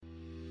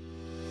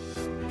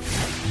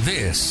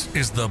This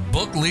is the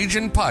Book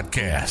Legion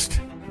Podcast,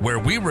 where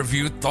we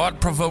review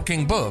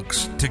thought-provoking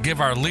books to give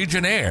our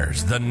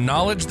Legionnaires the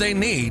knowledge they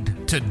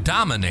need to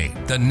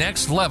dominate the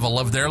next level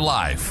of their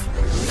life.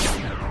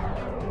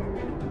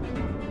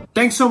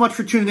 Thanks so much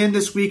for tuning in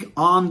this week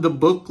on the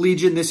Book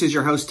Legion. This is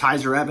your host,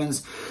 Tyzer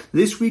Evans.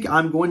 This week,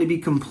 I'm going to be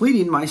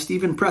completing my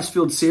Steven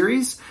Pressfield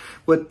series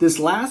with this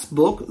last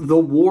book, The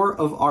War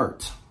of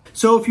Art.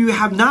 So if you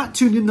have not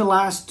tuned in the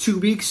last 2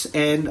 weeks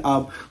and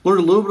learned a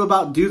little bit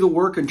about Do the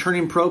Work and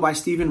Turning Pro by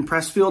Steven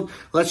Pressfield,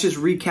 let's just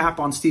recap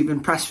on Steven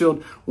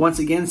Pressfield once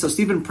again. So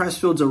Steven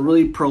Pressfield's a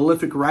really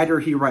prolific writer.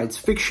 He writes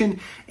fiction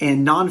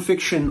and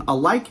nonfiction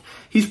alike.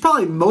 He's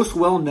probably most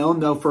well known,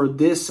 though, for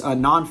this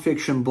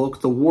nonfiction book,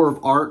 The War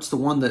of Arts, the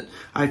one that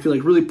I feel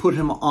like really put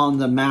him on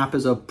the map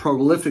as a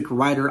prolific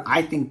writer.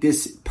 I think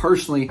this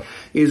personally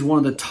is one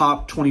of the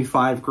top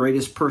 25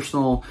 greatest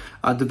personal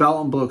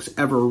development books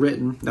ever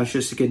written. That's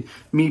just, again,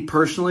 me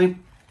personally.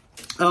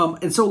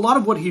 And so a lot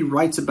of what he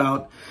writes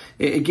about,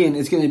 again,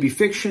 is going to be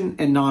fiction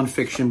and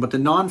nonfiction, but the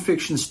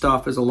nonfiction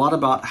stuff is a lot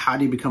about how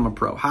do you become a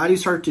pro? How do you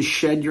start to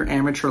shed your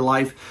amateur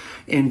life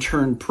and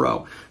turn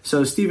pro?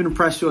 So Steven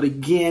Pressfield,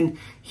 again,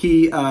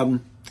 he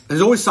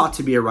has always sought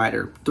to be a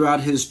writer. Throughout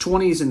his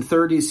 20s and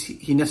 30s,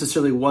 he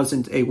necessarily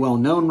wasn't a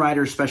well-known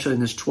writer, especially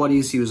in his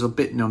 20s. He was a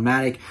bit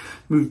nomadic,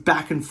 moved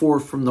back and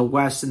forth from the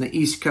West and the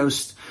East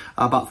Coast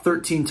about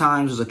 13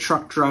 times as a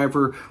truck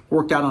driver,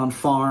 worked out on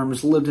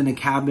farms, lived in a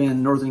cabin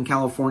in Northern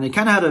California,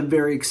 kind of had a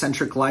very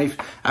eccentric life.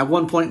 At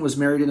one point was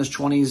married in his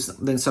 20s,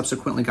 then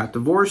subsequently got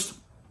divorced.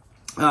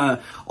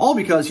 All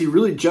because he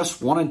really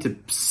just wanted to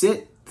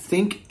sit,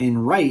 think,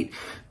 and write,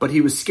 but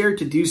he was scared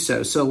to do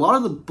so. So a lot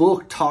of the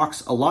book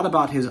talks a lot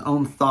about his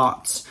own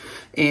thoughts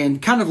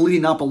and kind of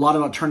leading up a lot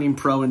about turning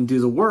pro and do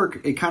the work.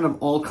 It kind of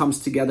all comes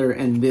together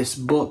in this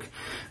book.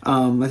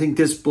 I think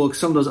this book,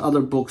 some of those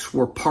other books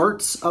were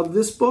parts of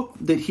this book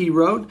that he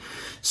wrote.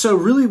 So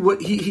really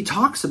what he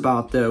talks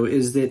about, though,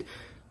 is that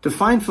to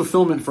find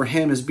fulfillment for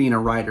him is being a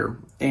writer.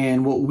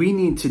 And what we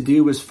need to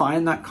do is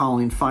find that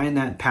calling, find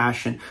that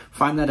passion,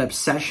 find that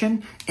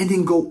obsession, and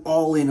then go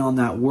all in on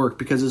that work,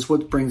 because it's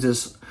what brings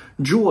us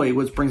joy,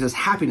 what brings us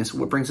happiness,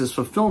 what brings us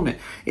fulfillment.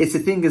 It's the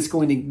thing that's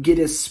going to get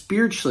us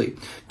spiritually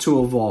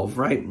to evolve,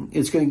 right?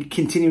 It's going to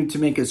continue to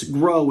make us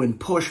grow and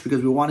push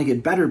because we want to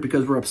get better,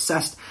 because we're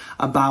obsessed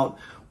about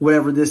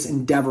whatever this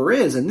endeavor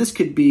is. And this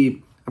could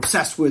be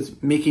obsessed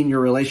with making your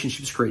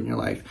relationships great in your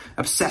life,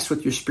 obsessed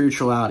with your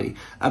spirituality,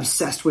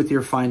 obsessed with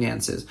your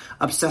finances,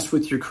 obsessed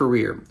with your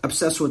career,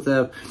 obsessed with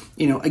a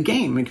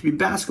game. It could be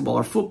basketball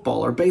or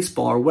football or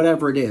baseball or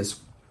whatever it is.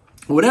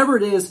 Whatever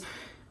it is,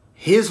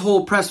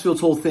 Pressfield's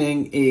whole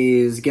thing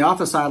is get off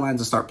the sidelines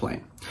and start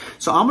playing.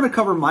 So I'm going to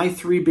cover my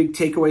 3 big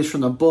takeaways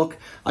from the book.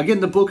 Again,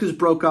 the book is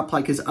broke up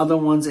like his other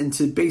ones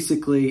into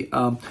basically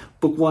book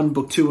 1,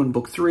 book 2, and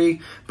book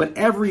 3. But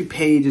every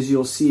page, as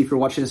you'll see if you're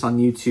watching this on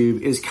YouTube,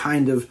 is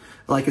kind of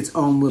like its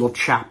own little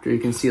chapter. You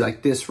can see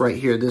like this right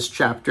here. This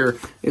chapter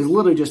is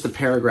literally just a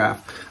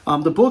paragraph.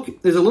 The book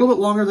is a little bit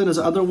longer than his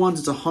other ones.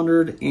 It's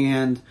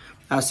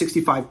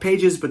 165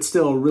 pages, but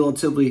still a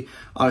relatively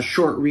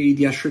short read.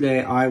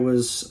 Yesterday, I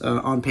was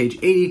on page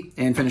 80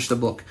 and finished the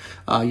book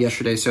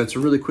yesterday. So it's a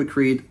really quick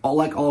read.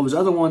 Like all of his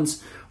other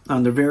ones,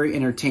 they're very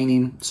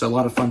entertaining, so a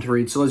lot of fun to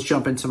read. So let's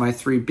jump into my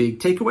 3 big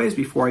takeaways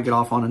before I get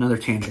off on another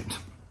tangent.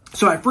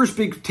 So my first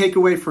big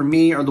takeaway for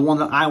me, or the one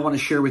that I want to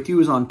share with you,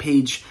 is on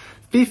page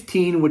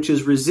 15, which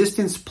is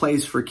resistance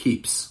plays for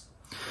keeps.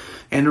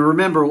 And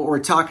remember, what we're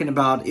talking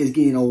about is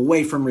getting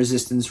away from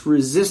resistance.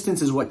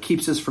 Resistance is what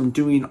keeps us from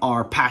doing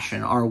our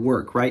passion, our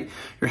work, right?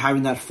 You're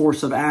having that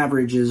force of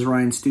average, as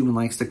Ryan Stewman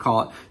likes to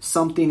call it.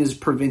 Something is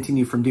preventing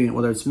you from doing it,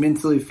 whether it's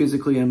mentally,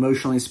 physically,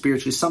 emotionally,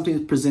 spiritually. Something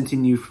is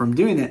preventing you from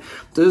doing it.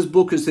 So this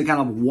book is to kind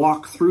of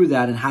walk through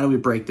that and how do we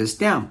break this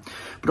down.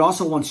 But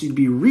also wants you to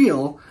be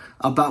real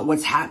about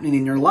what's happening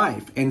in your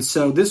life. And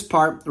so this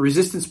part,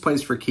 resistance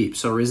plays for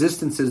keeps. So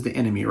resistance is the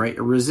enemy,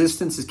 right?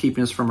 Resistance is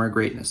keeping us from our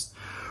greatness.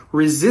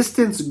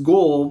 Resistance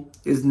goal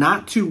is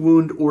not to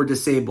wound or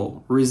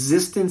disable.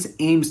 Resistance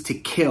aims to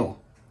kill.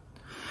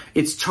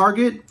 Its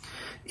target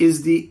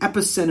is the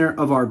epicenter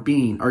of our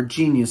being, our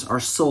genius, our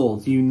soul,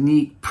 the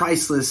unique,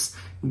 priceless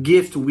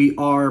gift we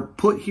are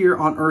put here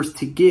on earth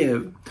to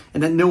give,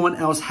 and that no one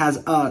else has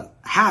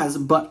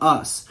but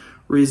us.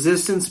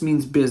 Resistance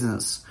means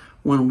business.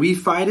 When we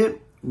fight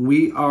it,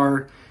 we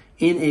are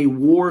in a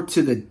war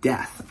to the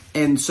death.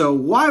 And so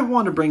why I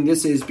want to bring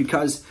this is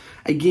because,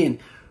 again,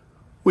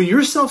 when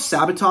you're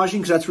self-sabotaging,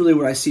 because that's really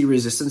what I see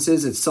resistance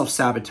is, it's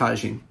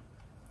self-sabotaging.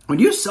 When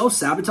you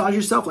self-sabotage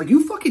yourself, like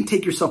you fucking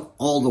take yourself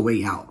all the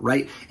way out,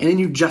 right? And then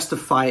you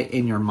justify it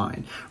in your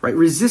mind, right?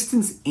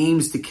 Resistance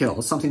aims to kill.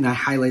 It's something that I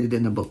highlighted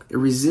in the book.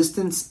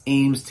 Resistance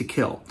aims to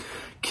kill.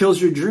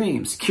 Kills your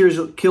dreams,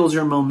 kills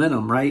your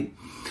momentum, right?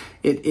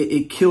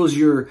 It kills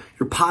your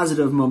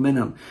positive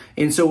momentum.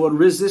 And so what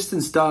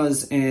resistance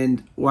does,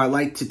 and why I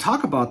like to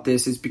talk about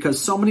this, is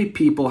because so many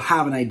people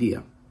have an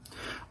idea,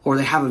 or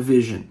they have a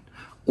vision,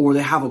 or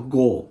they have a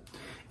goal.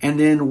 And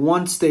then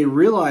once they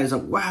realize,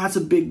 like, wow, that's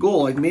a big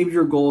goal. Like maybe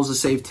your goal is to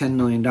save $10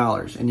 million.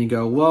 And you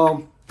go,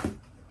 well,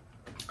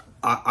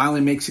 I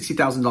only make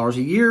 $60,000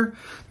 a year.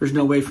 There's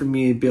no way for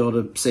me to be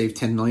able to save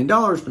 $10 million,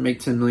 to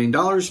make $10 million.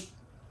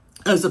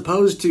 As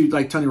opposed to,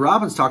 like Tony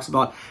Robbins talks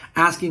about,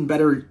 asking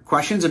better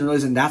questions and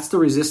realizing that's the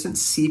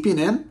resistance seeping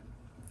in.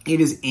 It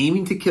is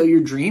aiming to kill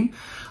your dream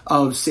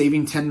of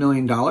saving $10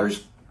 million.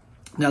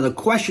 Now, the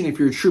question, if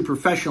you're a true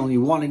professional and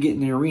you want to get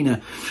in the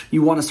arena,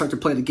 you want to start to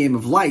play the game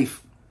of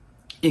life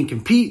and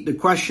compete, the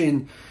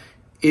question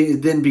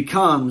then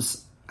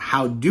becomes,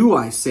 how do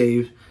I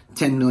save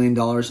 $10 million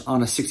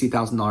on a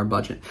 $60,000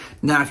 budget?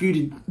 Now, if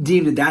you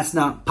deem that that's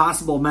not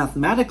possible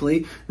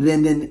mathematically,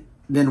 then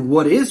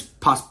what is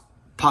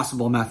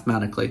possible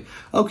mathematically?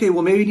 Okay,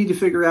 well, maybe you need to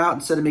figure out,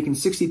 instead of making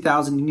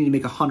 $60,000, you need to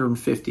make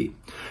 $150,000.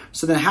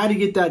 So then how do you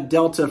get that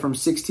delta from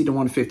 60 to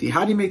 150?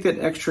 How do you make that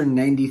extra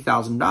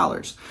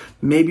 $90,000?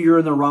 Maybe you're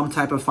in the wrong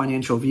type of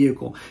financial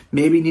vehicle.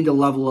 Maybe you need to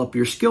level up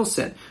your skill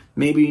set.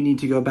 Maybe you need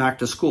to go back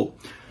to school.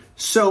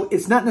 So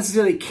it's not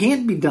necessarily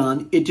can't be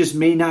done. It just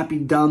may not be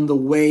done the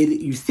way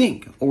that you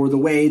think or the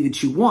way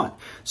that you want.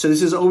 So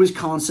this is always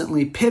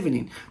constantly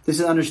pivoting. This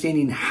is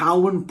understanding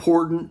how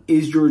important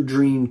is your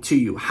dream to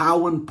you?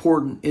 How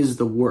important is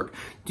the work?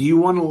 Do you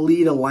want to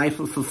lead a life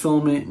of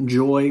fulfillment and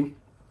joy?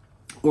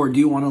 Or do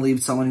you want to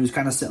leave someone who's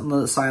kind of sitting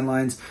on the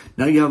sidelines?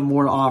 Now you have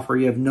more to offer.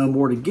 You have no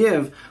more to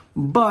give.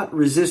 But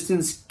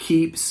resistance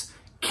keeps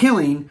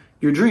killing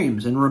your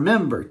dreams. And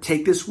remember,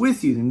 take this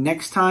with you. The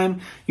next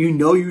time you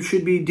know you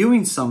should be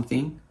doing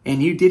something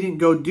and you didn't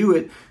go do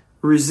it,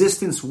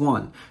 resistance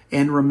won.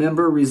 And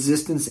remember,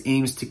 resistance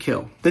aims to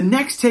kill. The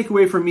next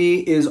takeaway for me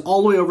is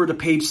all the way over to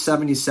page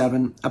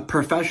 77, a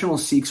professional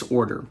seeks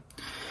order.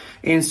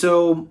 And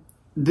so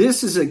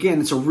this is, again,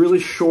 it's a really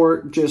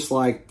short, just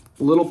like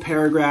little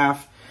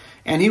paragraph.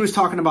 And he was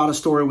talking about a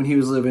story when he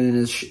was living in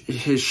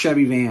his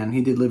Chevy van.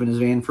 He did live in his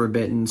van for a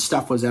bit, and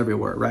stuff was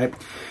everywhere, right?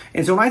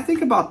 And so when I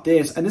think about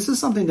this, and this is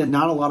something that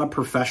not a lot of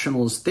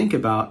professionals think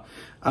about,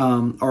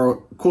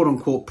 or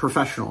quote-unquote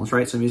professionals,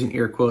 right? So I'm using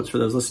air quotes for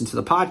those listening to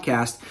the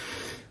podcast,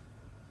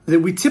 that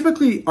we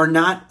typically are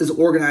not as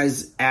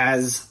organized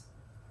as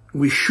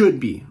we should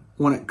be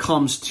when it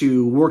comes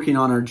to working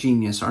on our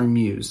genius, our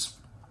muse.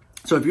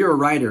 So if you're a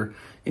writer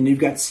and you've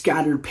got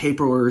scattered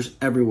papers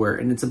everywhere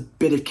and it's a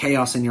bit of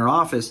chaos in your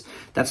office,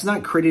 that's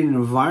not creating an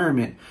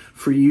environment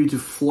for you to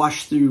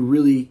flush through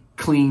really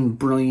clean,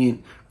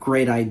 brilliant,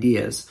 great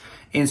ideas.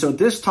 And so what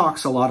this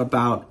talks a lot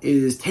about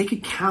is take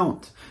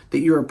account that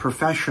you're a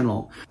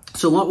professional.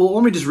 So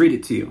let me just read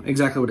it to you,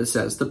 exactly what it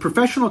says. The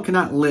professional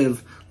cannot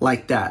live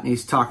like that. And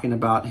he's talking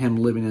about him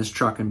living in his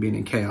truck and being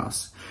in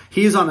chaos.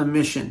 He is on a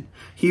mission.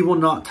 He will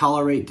not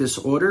tolerate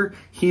disorder.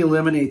 He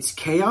eliminates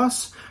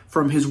chaos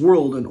from his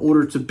world in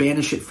order to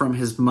banish it from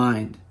his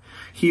mind.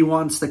 He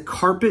wants the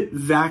carpet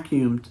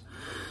vacuumed,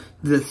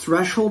 the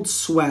threshold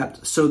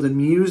swept, so the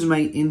muse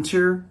may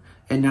enter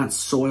and not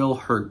soil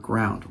her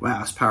ground. Wow,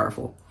 that's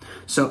powerful.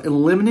 So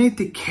eliminate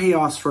the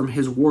chaos from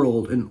his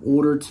world in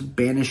order to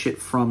banish it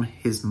from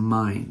his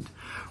mind.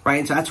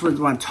 Right? So that's what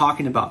I'm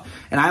talking about.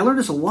 And I learned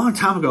this a long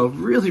time ago,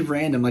 really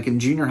random, like in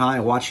junior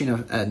high, watching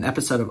an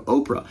episode of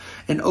Oprah.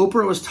 And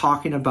Oprah was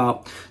talking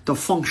about the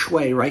feng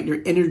shui, right?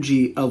 Your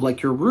energy of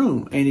like your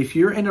room. And if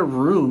you're in a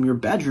room, your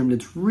bedroom,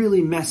 that's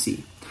really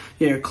messy.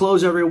 Your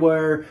clothes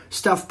everywhere,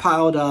 stuff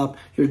piled up,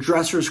 your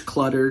dresser's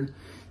cluttered,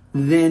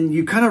 then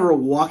you kind of are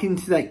walking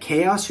into that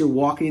chaos, you're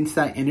walking into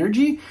that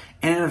energy,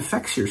 and it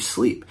affects your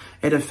sleep.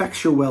 It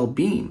affects your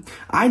well-being.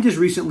 I just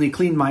recently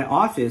cleaned my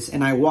office,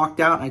 and I walked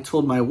out and I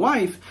told my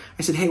wife,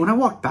 I said, hey, when I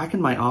walked back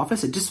in my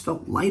office, it just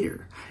felt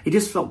lighter. It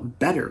just felt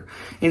better.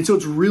 And so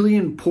it's really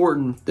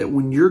important that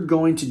when you're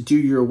going to do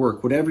your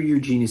work, whatever your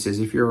genius is,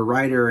 if you're a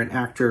writer, an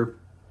actor,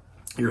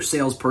 you're a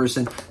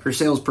salesperson,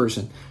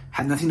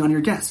 have nothing on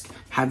your desk.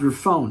 Have your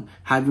phone,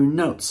 have your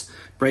notes,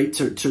 right?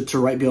 To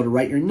write, be able to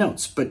write your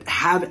notes, but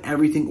have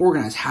everything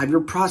organized. Have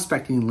your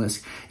prospecting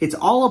list. It's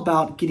all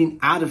about getting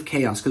out of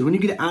chaos, because when you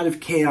get out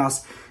of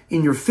chaos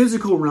in your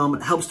physical realm,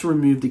 it helps to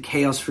remove the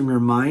chaos from your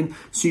mind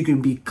so you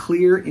can be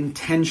clear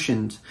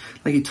intentioned.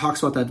 Like he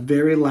talks about that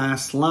very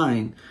last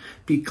line.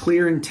 Be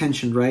clear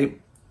intentioned,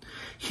 right?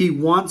 He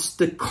wants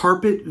the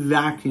carpet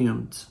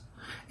vacuumed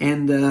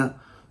and the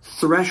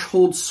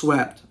threshold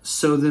swept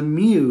so the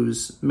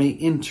muse may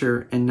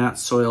enter and not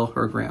soil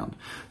her ground.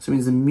 So it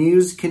means the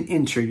muse can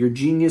enter, your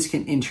genius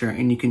can enter,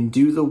 and you can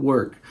do the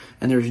work,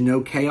 and there's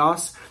no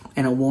chaos,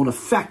 and it won't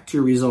affect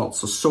your results.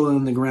 So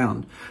soiling the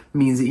ground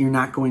means that you're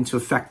not going to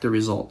affect the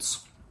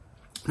results.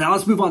 Now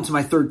let's move on to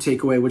my third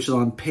takeaway, which is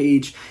on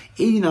page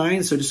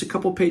 89, so just a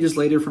couple pages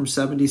later from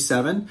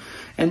 77.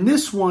 And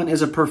this one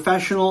is a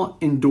professional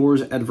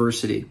endures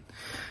adversity.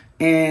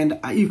 And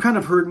you've kind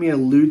of heard me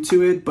allude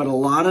to it, but a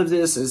lot of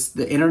this is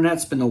the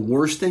internet's been the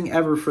worst thing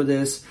ever for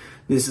this.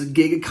 This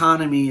gig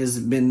economy has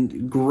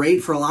been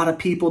great for a lot of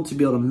people to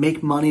be able to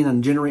make money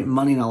and generate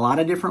money in a lot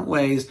of different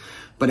ways.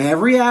 But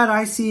every ad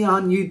I see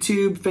on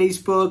YouTube,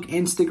 Facebook,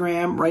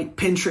 Instagram, right,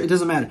 Pinterest, it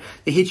doesn't matter.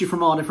 They hit you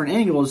from all different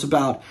angles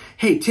about,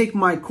 hey, take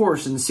my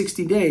course in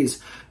 60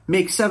 days,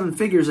 make 7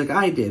 figures like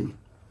I did.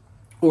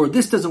 or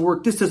this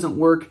doesn't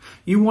work.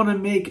 You want to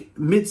make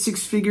mid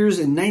six figures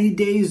in 90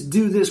 days,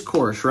 do this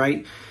course,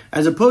 right?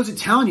 As opposed to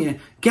telling you,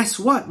 guess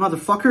what,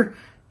 motherfucker?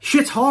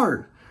 Shit's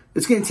hard.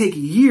 It's going to take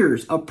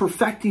years of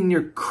perfecting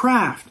your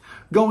craft,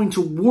 going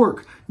to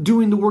work,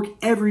 doing the work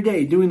every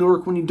day, doing the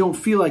work when you don't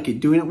feel like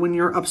it, doing it when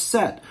you're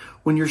upset,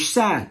 when you're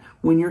sad,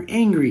 when you're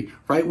angry,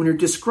 right? When you're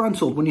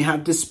disgruntled, when you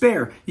have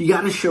despair. You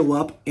got to show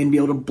up and be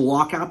able to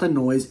block out the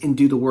noise and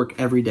do the work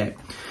every day.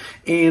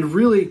 And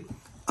really,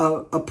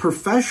 a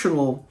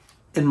professional,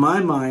 in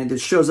my mind, that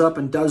shows up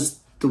and does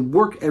the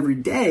work every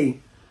day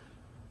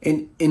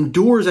and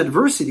endures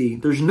adversity,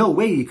 there's no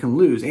way you can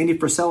lose. Andy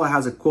Frisella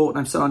has a quote, and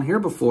I've said on here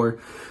before,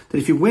 that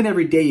if you win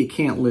every day, you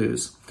can't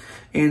lose.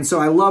 And so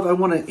I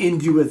want to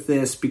end you with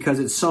this because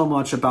it's so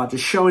much about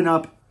just showing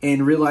up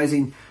and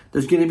realizing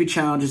there's going to be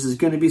challenges, there's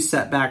going to be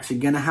setbacks, you're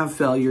going to have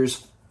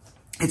failures.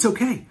 It's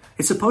okay.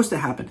 It's supposed to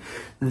happen.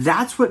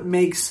 That's what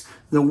makes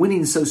the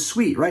winning so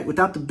sweet, right?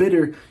 Without the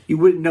bitter, you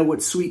wouldn't know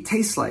what sweet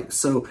tastes like.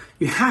 So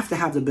you have to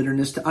have the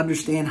bitterness to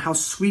understand how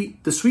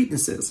sweet the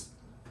sweetness is.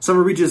 So I'm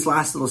going to read you this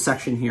last little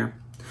section here.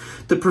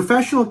 The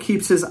professional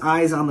keeps his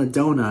eyes on the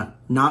donut,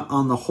 not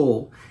on the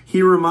hole.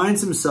 He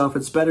reminds himself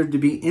it's better to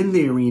be in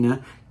the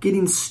arena,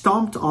 getting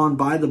stomped on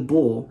by the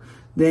bull,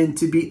 than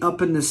to be up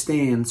in the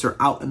stands or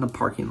out in the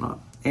parking lot.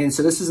 And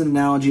so this is an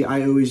analogy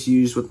I always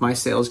use with my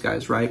sales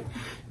guys, right?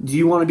 Do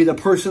you want to be the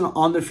person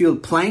on the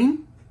field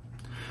playing?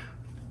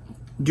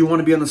 Do you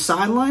want to be on the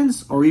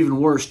sidelines? Or even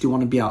worse, do you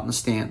want to be out in the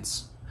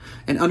stands?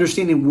 And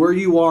understanding where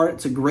you are,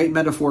 it's a great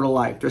metaphor to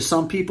life. There's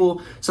some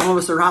of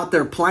us are out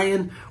there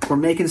playing, we're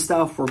making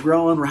stuff, we're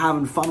growing, we're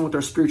having fun with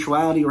our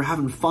spirituality, we're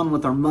having fun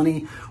with our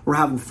money, we're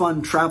having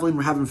fun traveling,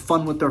 we're having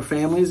fun with our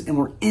families, and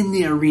we're in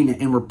the arena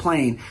and we're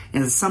playing.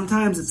 And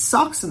sometimes it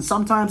sucks and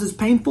sometimes it's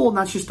painful, and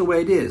that's just the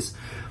way it is.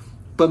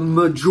 But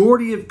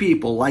majority of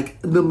people,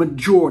 like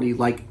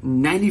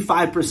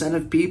 95%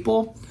 of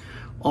people,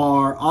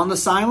 are on the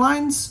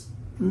sidelines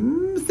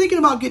thinking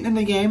about getting in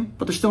the game,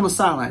 but they're still on the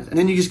sidelines. And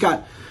then you just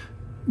got,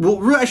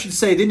 I should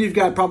say, then you've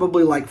got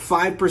probably like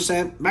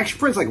 5%,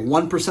 actually it's like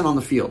 1% on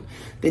the field.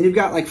 Then you've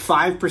got like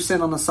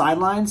 5% on the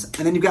sidelines,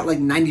 and then you've got like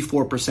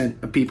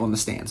 94% of people in the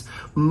stands.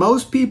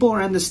 Most people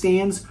are in the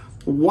stands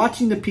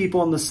watching the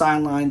people on the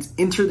sidelines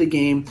enter the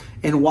game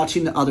and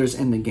watching the others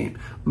in the game.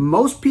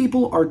 Most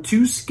people are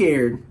too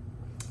scared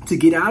to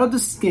get out of the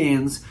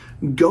stands,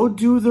 go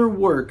do their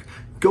work,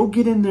 go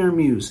get in their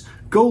muse,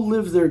 go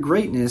live their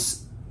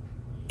greatness,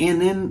 and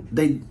then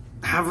they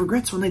have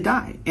regrets when they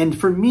die. And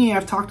for me,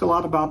 I've talked a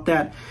lot about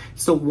that.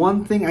 It's the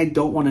one thing I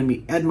don't want to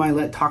meet. Ed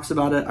Milet talks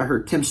about it. I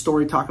heard Tim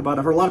Story talk about it.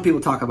 I've heard a lot of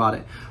people talk about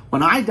it.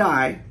 When I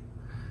die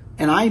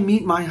and I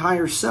meet my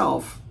higher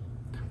self,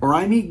 or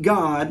I meet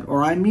God,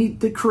 or I meet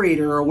the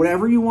Creator, or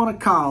whatever you want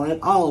to call it,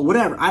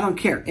 whatever, I don't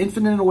care,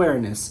 infinite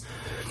awareness,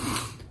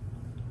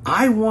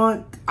 I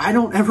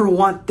don't ever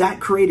want that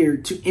Creator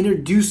to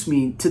introduce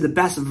me to the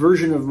best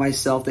version of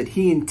myself that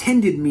He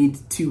intended me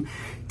to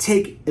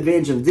take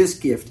advantage of this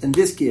gift, and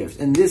this gift,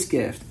 and this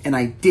gift, and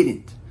I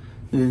didn't.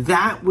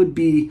 That would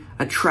be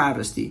a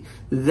travesty.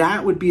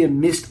 That would be a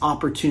missed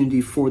opportunity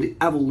for the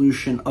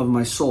evolution of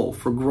my soul,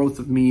 for growth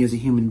of me as a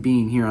human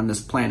being here on this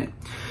planet.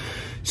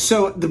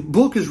 So the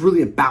book is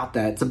really about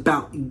that. It's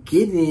about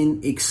get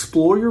in,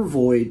 explore your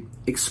void,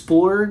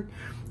 explore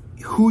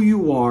who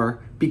you are,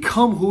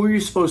 become who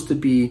you're supposed to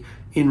be,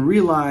 and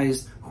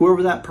realize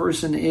whoever that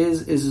person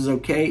is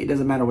okay. It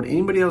doesn't matter what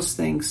anybody else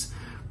thinks.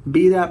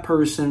 Be that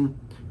person,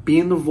 be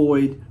in the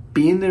void,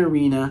 be in the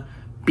arena,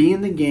 be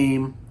in the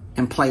game,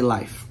 and play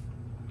life.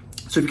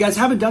 So if you guys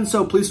haven't done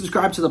so, please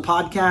subscribe to the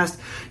podcast.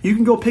 You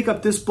can go pick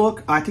up this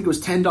book. I think it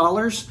was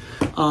 $10.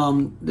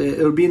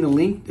 It'll be in the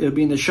link. It'll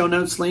be in the show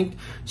notes link.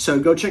 So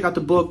go check out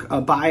the book.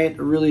 Buy it.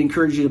 I really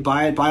encourage you to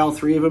buy it. Buy all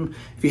three of them.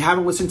 If you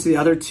haven't listened to the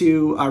other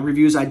two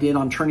reviews I did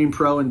on Turning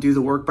Pro and Do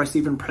the Work by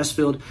Steven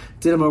Pressfield,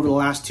 did them over the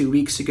last 2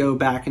 weeks to go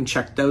back and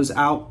check those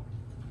out.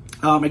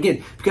 Again,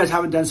 if you guys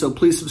haven't done so,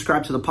 please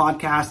subscribe to the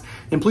podcast.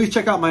 And please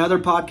check out my other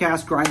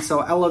podcast, Grind,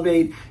 Sell,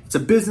 Elevate. It's a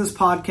business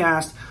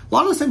podcast. A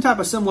lot of the same type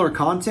of similar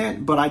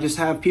content, but I just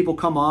have people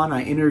come on.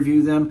 I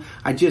interview them.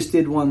 I just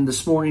did one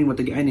this morning with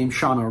a guy named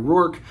Sean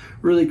O'Rourke.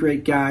 Really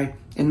great guy.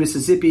 In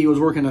Mississippi, he was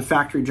working a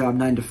factory job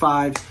 9 to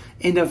 5.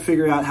 Ended up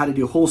figuring out how to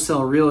do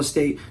wholesale real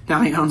estate.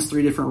 Now he owns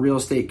 3 different real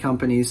estate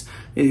companies.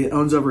 He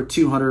owns over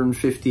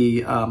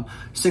 250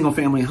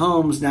 single-family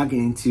homes, now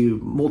getting to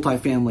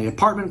multifamily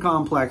apartment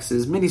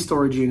complexes, mini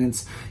storage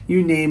units,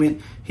 you name it.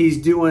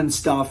 He's doing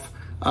stuff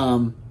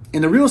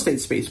in the real estate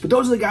space. But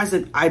those are the guys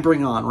that I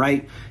bring on,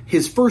 right?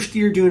 His first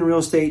year doing real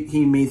estate,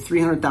 he made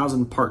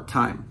 $300,000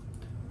 part-time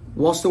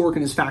while still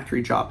working his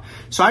factory job.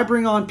 So I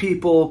bring on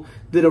people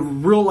that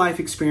have real life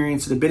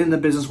experience, that have been in the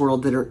business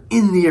world, that are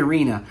in the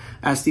arena,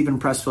 as Steven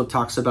Pressfield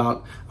talks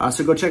about.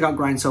 So go check out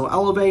Grind, Sell,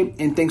 Elevate,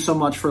 and thanks so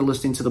much for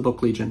listening to the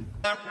Book Legion.